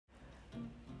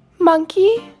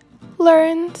Monkey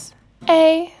learns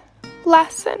a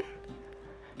lesson.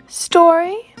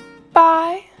 Story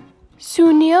by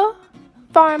Suneal,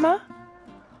 Varma.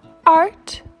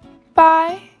 Art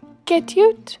by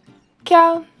Kiattiyot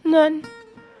Kaeo-ngoen.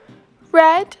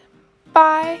 Read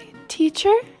by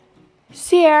teacher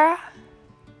Cierra.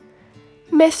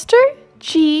 Mr.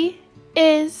 G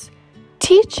is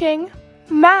teaching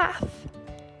math.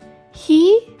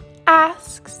 He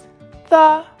asks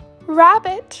the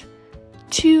rabbit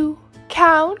to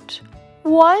count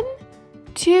 1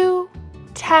 to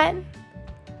 10.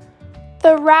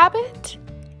 The rabbit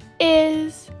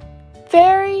is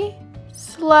very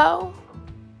slow.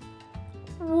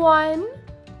 1,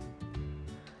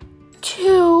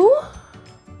 2,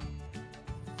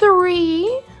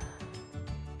 3,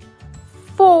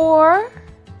 4,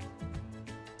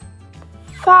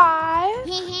 5.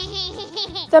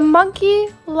 The monkey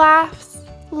laughs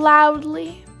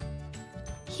loudly.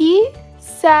 He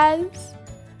says,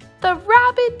 "The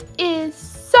rabbit is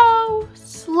so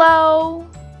slow."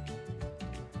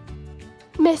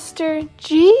 Mr.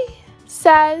 G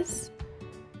says,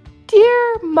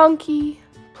 "Dear monkey,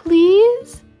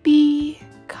 please be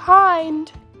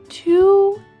kind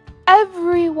to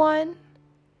everyone."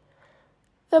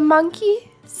 The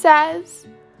monkey says,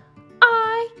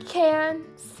 "I can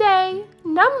say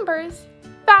numbers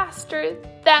faster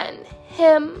than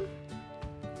him."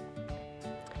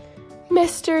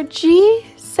 Mr. G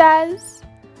says,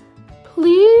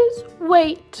 "Please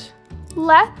wait.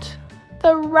 Let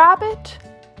the rabbit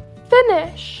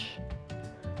finish."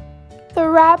 The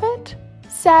rabbit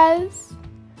says,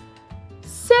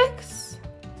 6,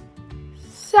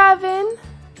 7,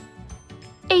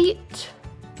 8,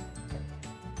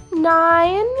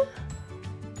 9,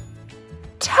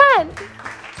 10.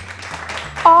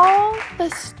 All the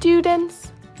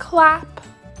students clap.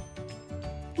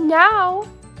 Now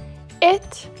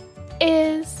it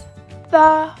is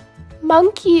the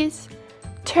monkey's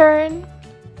turn.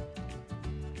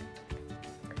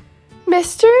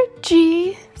 Mr.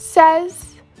 G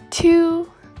says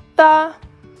to the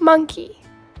monkey,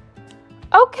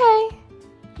 "Okay,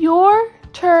 your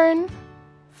turn.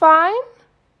 Fine?"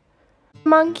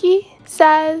 Monkey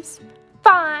says,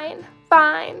 "Fine,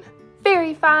 fine,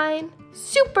 very fine,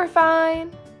 super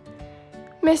fine."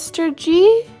 Mr.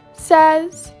 G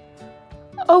says,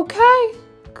 "Okay,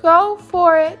 go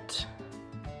for it."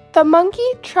 The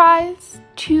monkey tries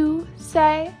to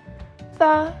say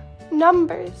the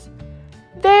numbers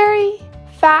very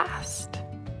fast.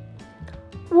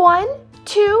 1,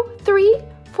 2, 3,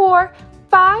 4,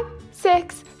 5,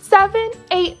 6, 7,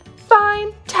 8,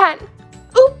 9, 10.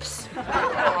 Oops!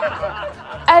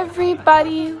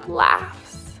 Everybody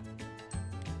laughs.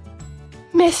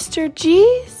 Mr.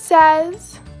 G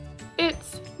says,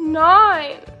 "It's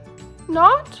 9,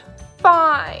 not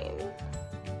fine."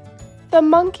 The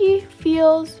monkey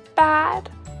feels bad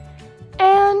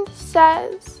and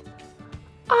says,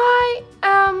 "I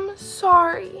am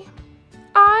sorry.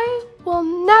 I will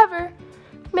never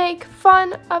make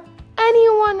fun of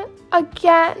anyone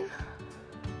again."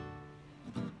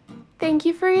 Thank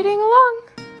you for reading along.